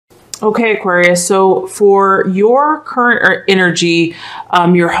Okay, Aquarius. So for your current energy,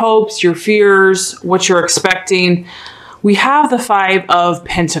 your hopes, your fears, what you're expecting, we have the Five of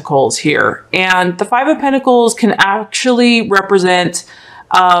Pentacles here. And the Five of Pentacles can actually represent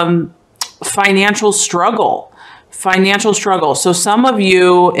financial struggle. Financial struggle. So some of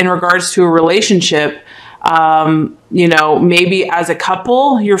you, in regards to a relationship, you know, maybe as a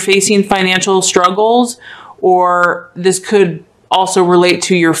couple, you're facing financial struggles, or this could also relate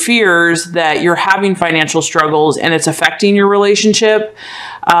to your fears that you're having financial struggles and it's affecting your relationship.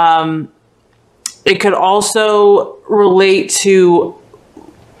 It could also relate to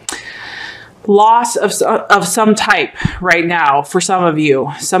loss of some type right now for some of you.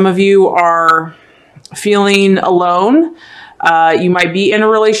 Some of you are feeling alone. You might be in a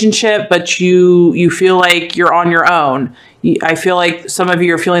relationship, but you feel like you're on your own. I feel like some of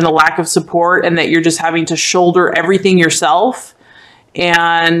you are feeling a lack of support and that you're just having to shoulder everything yourself.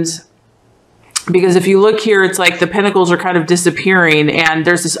 And because if you look here, it's like the pentacles are kind of disappearing and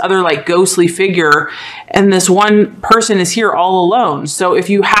there's this other like ghostly figure, and this one person is here all alone. So if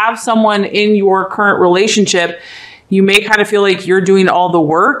you have someone in your current relationship, you may kind of feel like you're doing all the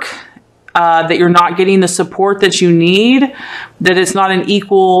work, that you're not getting the support that you need, that it's not an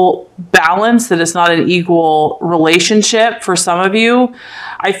equal balance, that it's not an equal relationship for some of you.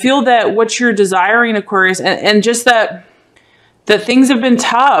 I feel that what you're desiring, Aquarius, and just that things have been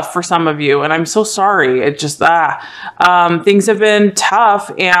tough for some of you, and I'm so sorry. It just, things have been tough,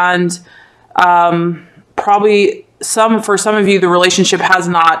 and probably for some of you, the relationship has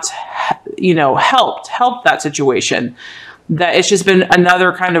not, you know, helped that situation. That it's just been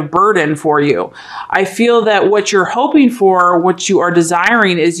another kind of burden for you. I feel that what you're hoping for, what you are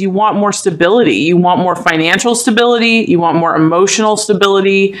desiring, is you want more stability. You want more financial stability. You want more emotional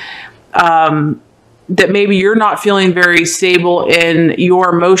stability. That maybe you're not feeling very stable in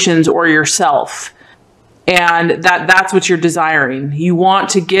your emotions or yourself. And that's what you're desiring. You want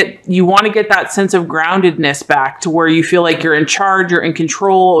to get that sense of groundedness back, to where you feel like you're in charge, you're in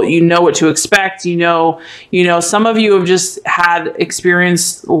control, you know what to expect. You know, some of you have just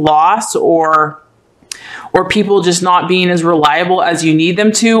experienced loss, or people just not being as reliable as you need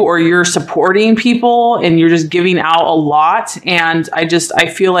them to, or you're supporting people and you're just giving out a lot. And I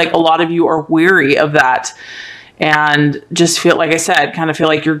feel like a lot of you are weary of that. And just feel, like I said, kind of feel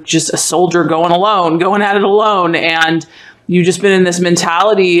like you're just a soldier going at it alone. And you've just been in this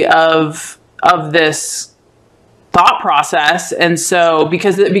mentality of this thought process. And so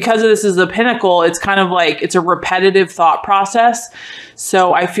because this is a pinnacle, it's kind of like, it's a repetitive thought process.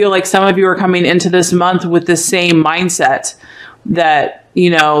 So I feel like some of you are coming into this month with the same mindset, that, you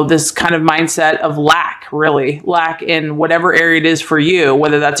know, this kind of mindset of lack in whatever area it is for you,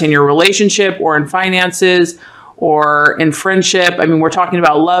 whether that's in your relationship or in finances or in friendship. I mean, we're talking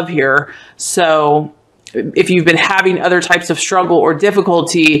about love here. So if you've been having other types of struggle or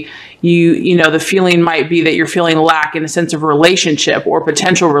difficulty, you know, the feeling might be that you're feeling lack in a sense of relationship or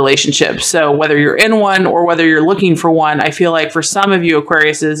potential relationship. So whether you're in one or whether you're looking for one, I feel like for some of you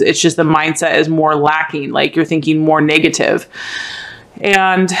Aquariuses, it's just the mindset is more lacking, like you're thinking more negative.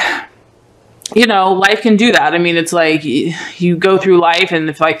 And you know, life can do that. I mean, it's like you go through life, and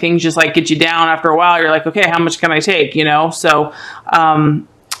if like things just like get you down after a while, you're like, okay, how much can I take? You know? So,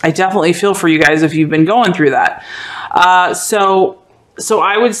 I definitely feel for you guys if you've been going through that. So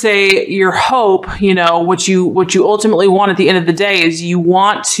I would say your hope, you know, what you ultimately want at the end of the day is you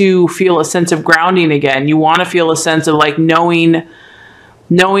want to feel a sense of grounding again. You want to feel a sense of like knowing,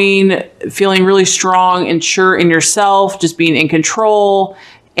 feeling really strong and sure in yourself, just being in control,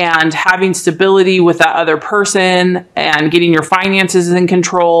 and having stability with that other person, and getting your finances in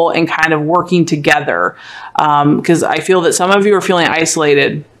control, and kind of working together. Because I feel that some of you are feeling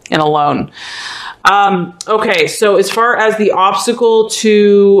isolated and alone. Okay, so as far as the obstacle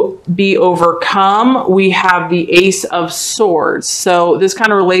to be overcome, we have the Ace of Swords. So this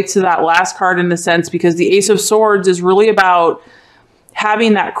kind of relates to that last card in a sense, because the Ace of Swords is really about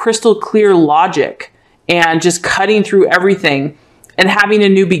having that crystal clear logic and just cutting through everything and having a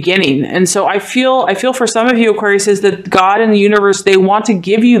new beginning. And so I feel for some of you Aquariuses that God and the universe, they want to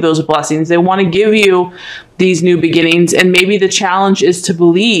give you those blessings. They want to give you these new beginnings. And maybe the challenge is to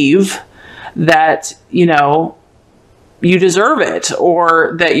believe that, you know, you deserve it,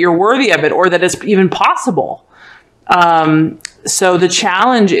 or that you're worthy of it, or that it's even possible. So the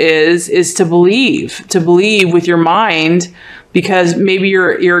challenge is to believe with your mind, because maybe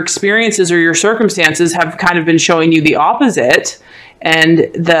your experiences or your circumstances have kind of been showing you the opposite. And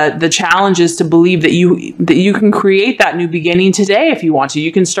the challenge is to believe that you can create that new beginning today if you want to.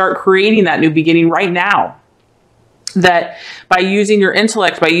 You can start creating that new beginning right now. that by using your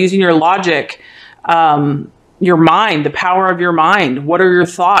intellect, by using your logic, your mind, the power of your mind, what are your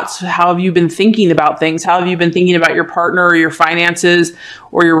thoughts? How have you been thinking about things? How have you been thinking about your partner or your finances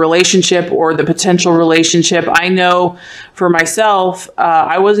or your relationship or the potential relationship? I know for myself,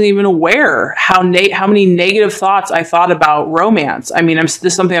 I wasn't even aware how many negative thoughts I thought about romance. I mean, this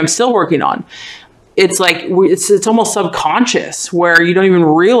is something I'm still working on. It's like, it's almost subconscious where you don't even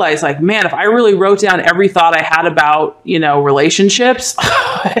realize, like, man, if I really wrote down every thought I had about, relationships,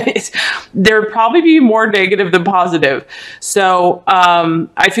 there'd probably be more negative than positive. So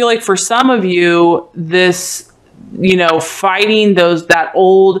I feel like for some of you, this, fighting that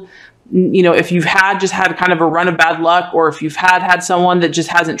old, if you've just had kind of a run of bad luck, or if you've had someone that just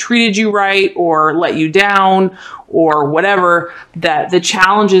hasn't treated you right or let you down or whatever, that the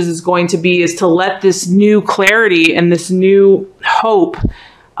challenge is going to be is to let this new clarity and this new hope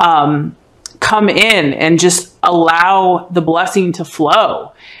come in and just allow the blessing to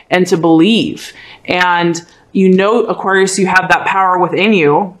flow and to believe. And Aquarius, you have that power within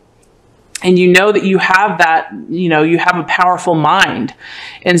you. And you know that you have that, you have a powerful mind.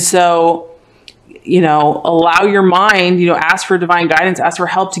 And so, allow your mind, ask for divine guidance, ask for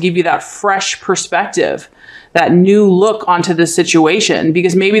help to give you that fresh perspective, that new look onto the situation,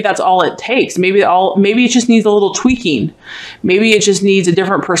 because maybe that's all it takes. Maybe it just needs a little tweaking. Maybe it just needs a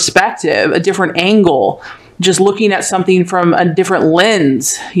different perspective, a different angle, just looking at something from a different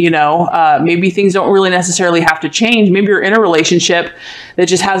lens. Maybe things don't really necessarily have to change. Maybe you're in a relationship that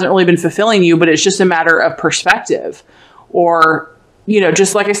just hasn't really been fulfilling you, but it's just a matter of perspective, or,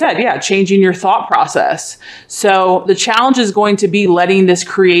 just like I said, changing your thought process. So the challenge is going to be letting this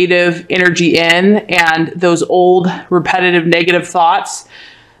creative energy in, and those old repetitive negative thoughts,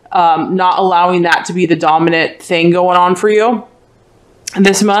 not allowing that to be the dominant thing going on for you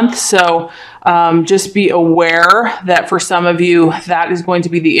this month. So just be aware that for some of you, that is going to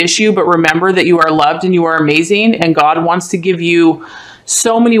be the issue. But remember that you are loved and you are amazing, and God wants to give you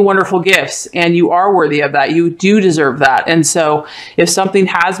so many wonderful gifts, and you are worthy of that. You do deserve that. And so if something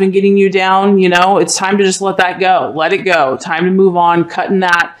has been getting you down, it's time to just let that go. Let it go. Time to move on, cutting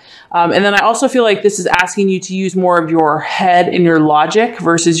that. And then I also feel like this is asking you to use more of your head and your logic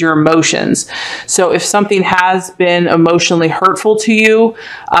versus your emotions. So if something has been emotionally hurtful to you,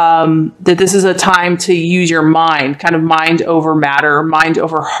 that this is a time to use your mind, kind of mind over matter, mind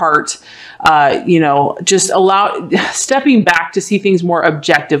over heart. Just stepping back to see things more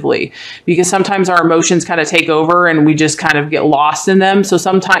objectively, because sometimes our emotions kind of take over and we just kind of get lost in them. So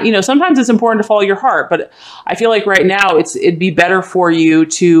sometimes it's important to follow your heart, but I feel like right now it'd be better for you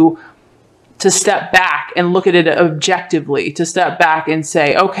to step back and look at it objectively, to step back and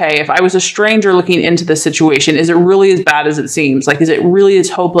say, okay, if I was a stranger looking into the situation, is it really as bad as it seems? Like, is it really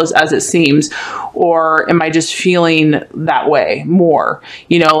as hopeless as it seems? Or am I just feeling that way more?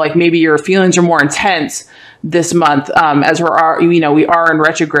 Like maybe your feelings are more intense this month, as we are in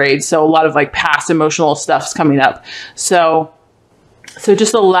retrograde. So a lot of like past emotional stuff's coming up. So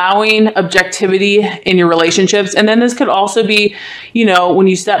just allowing objectivity in your relationships. And then this could also be, when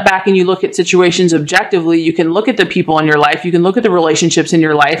you step back and you look at situations objectively, you can look at the people in your life, you can look at the relationships in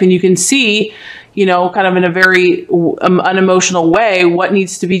your life, and you can see, kind of in a very unemotional way, what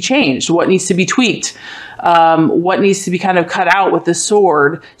needs to be changed, what needs to be tweaked, what needs to be kind of cut out with the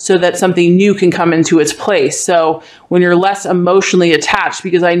sword so that something new can come into its place. So when you're less emotionally attached,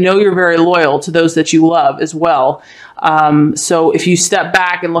 because I know you're very loyal to those that you love as well. So if you step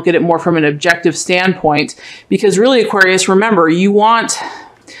back and look at it more from an objective standpoint, because really, Aquarius, remember, you want,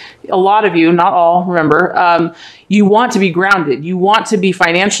 a lot of you, not all, remember, you want to be grounded. You want to be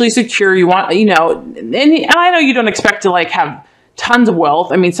financially secure. You want, and I know you don't expect to like have tons of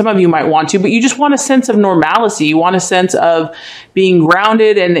wealth. I mean, some of you might want to, but you just want a sense of normalcy. You want a sense of being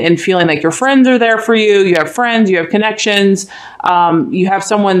grounded and feeling like your friends are there for you. You have friends, you have connections. You have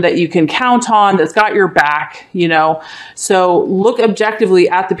someone that you can count on that's got your back, So look objectively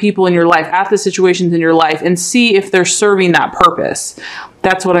at the people in your life, at the situations in your life, and see if they're serving that purpose.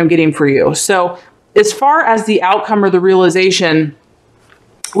 That's what I'm getting for you. So as far as the outcome or the realization,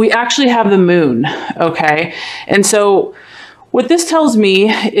 we actually have the moon. Okay. And so what this tells me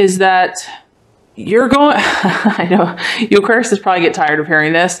is that you're going, I know you Aquarius probably get tired of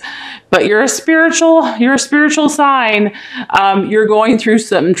hearing this, but you're a spiritual sign. You're going through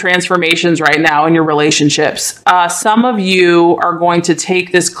some transformations right now in your relationships. Some of you are going to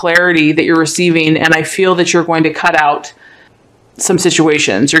take this clarity that you're receiving, and I feel that you're going to cut out some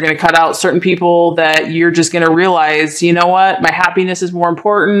situations. You're going to cut out certain people that you're just going to realize, you know what, my happiness is more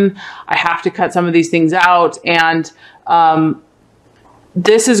important. I have to cut some of these things out. And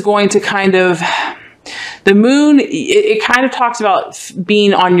this is going to kind of The moon, it kind of talks about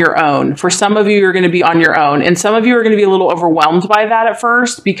being on your own. For some of you, you're going to be on your own. And some of you are going to be a little overwhelmed by that at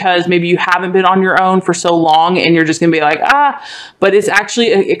first because maybe you haven't been on your own for so long and you're just going to be like, but it's actually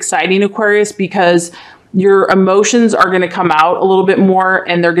exciting, Aquarius, because your emotions are going to come out a little bit more,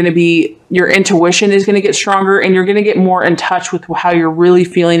 and they're going to be, your intuition is going to get stronger, and you're going to get more in touch with how you're really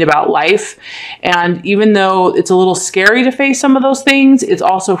feeling about life. And even though it's a little scary to face some of those things, it's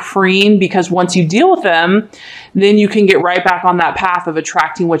also freeing, because once you deal with them, then you can get right back on that path of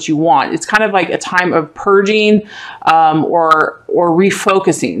attracting what you want. It's kind of like a time of purging or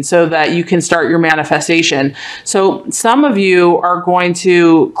refocusing so that you can start your manifestation. So some of you are going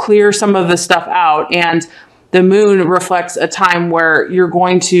to clear some of the stuff out, and the moon reflects a time where you're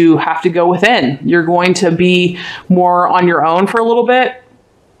going to have to go within. You're going to be more on your own for a little bit.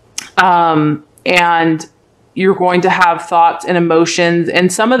 And you're going to have thoughts and emotions,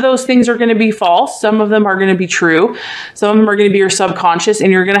 and some of those things are going to be false. Some of them are going to be true. Some of them are going to be your subconscious, and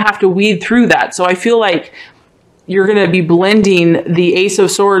you're going to have to weed through that. So I feel like you're going to be blending the Ace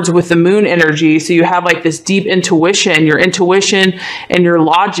of Swords with the moon energy. So you have like this deep intuition, your intuition and your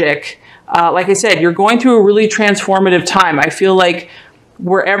logic. Like I said, you're going through a really transformative time. I feel like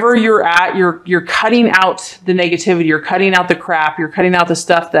wherever you're at, you're cutting out the negativity, you're cutting out the crap, you're cutting out the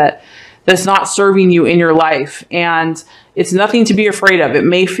stuff that's not serving you in your life. And it's nothing to be afraid of. It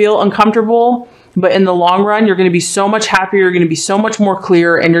may feel uncomfortable, but in the long run, you're going to be so much happier. You're going to be so much more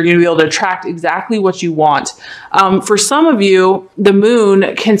clear, and you're going to be able to attract exactly what you want. For some of you, the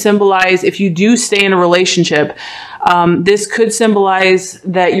moon can symbolize, if you do stay in a relationship, this could symbolize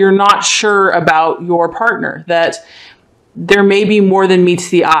that you're not sure about your partner, that there may be more than meets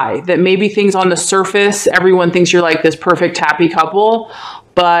the eye, that maybe things on the surface, everyone thinks you're like this perfect, happy couple,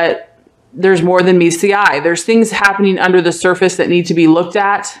 but there's more than meets the eye. There's things happening under the surface that need to be looked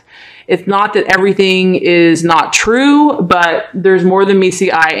at. It's not that everything is not true, but there's more than meets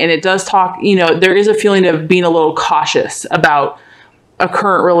the eye. And it does talk, there is a feeling of being a little cautious about a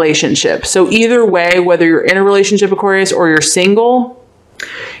current relationship. So either way, whether you're in a relationship, Aquarius, or you're single,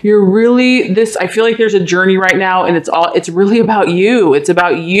 you're really I feel like there's a journey right now, and it's really about you. It's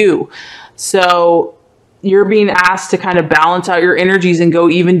about you. So you're being asked to kind of balance out your energies and go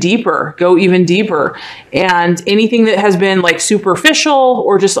even deeper. And anything that has been like superficial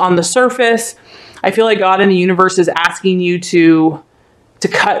or just on the surface, I feel like God in the universe is asking you to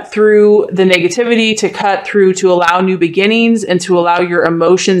cut through the negativity, to allow new beginnings, and to allow your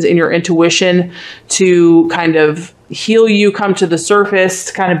emotions and your intuition to kind of heal you, come to the surface,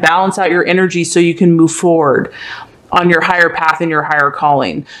 to kind of balance out your energy so you can move forward on your higher path and your higher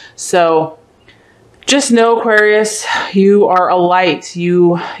calling. So just know, Aquarius, you are a light.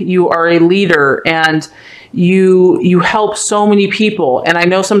 You are a leader, and you help so many people. And I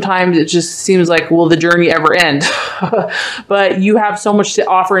know sometimes it just seems like, will the journey ever end? But you have so much to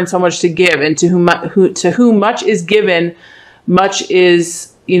offer and so much to give. And to whom much is given, much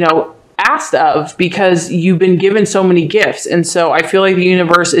is, asked of, because you've been given so many gifts. And so I feel like the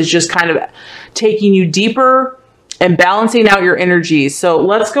universe is just kind of taking you deeper and balancing out your energies. So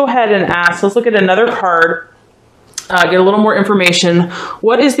let's go ahead and let's look at another card, get a little more information.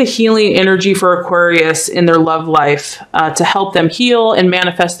 What is the healing energy for Aquarius in their love life to help them heal and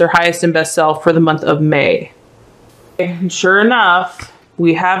manifest their highest and best self for the month of May? And sure enough,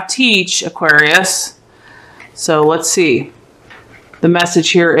 we have teach, Aquarius. So let's see. The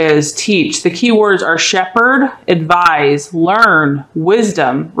message here is teach. The key words are shepherd, advise, learn,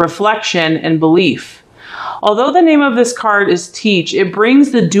 wisdom, reflection, and belief. Although the name of this card is teach, it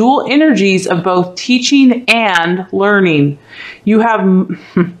brings the dual energies of both teaching and learning. You have,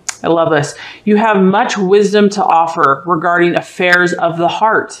 I love this, you have much wisdom to offer regarding affairs of the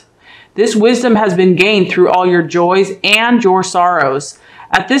heart. This wisdom has been gained through all your joys and your sorrows.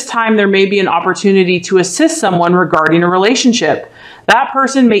 At this time, there may be an opportunity to assist someone regarding a relationship. That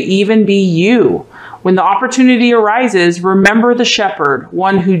person may even be you. When the opportunity arises, remember the shepherd,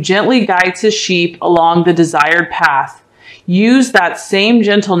 one who gently guides his sheep along the desired path. Use that same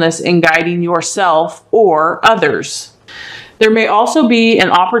gentleness in guiding yourself or others. There may also be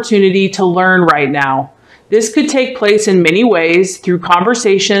an opportunity to learn right now. This could take place in many ways, through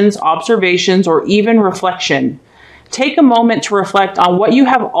conversations, observations, or even reflection. Take a moment to reflect on what you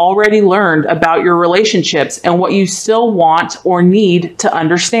have already learned about your relationships and what you still want or need to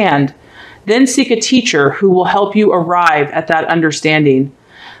understand. Then seek a teacher who will help you arrive at that understanding.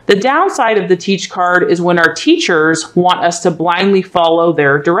 The downside of the teach card is when our teachers want us to blindly follow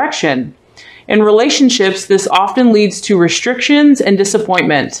their direction. In relationships, this often leads to restrictions and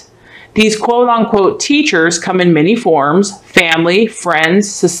disappointment. These quote-unquote teachers come in many forms: family, friends,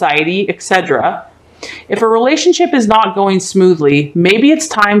 society, etc. If a relationship is not going smoothly, maybe it's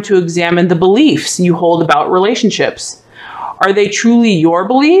time to examine the beliefs you hold about relationships. Are they truly your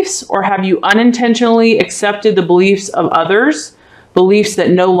beliefs, or have you unintentionally accepted the beliefs of others, beliefs that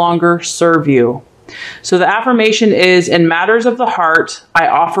no longer serve you? So the affirmation is, in matters of the heart, I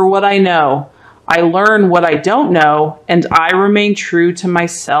offer what I know, I learn what I don't know, and I remain true to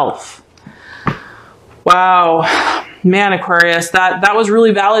myself. Wow. Man, Aquarius, that was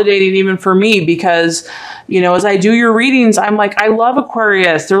really validating even for me, because, you know, as I do your readings, I'm like, I love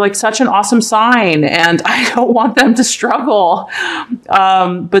Aquarius. They're like such an awesome sign, and I don't want them to struggle.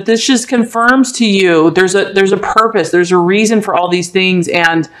 But this just confirms to you there's a purpose, there's a reason for all these things,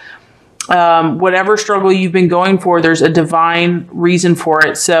 and whatever struggle you've been going for, there's a divine reason for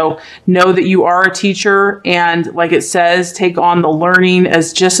it. So know that you are a teacher, and like it says, take on the learning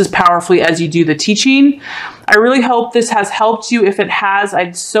as just as powerfully as you do the teaching. I really hope this has helped you. If it has,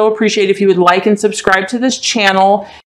 I'd so appreciate if you would like and subscribe to this channel.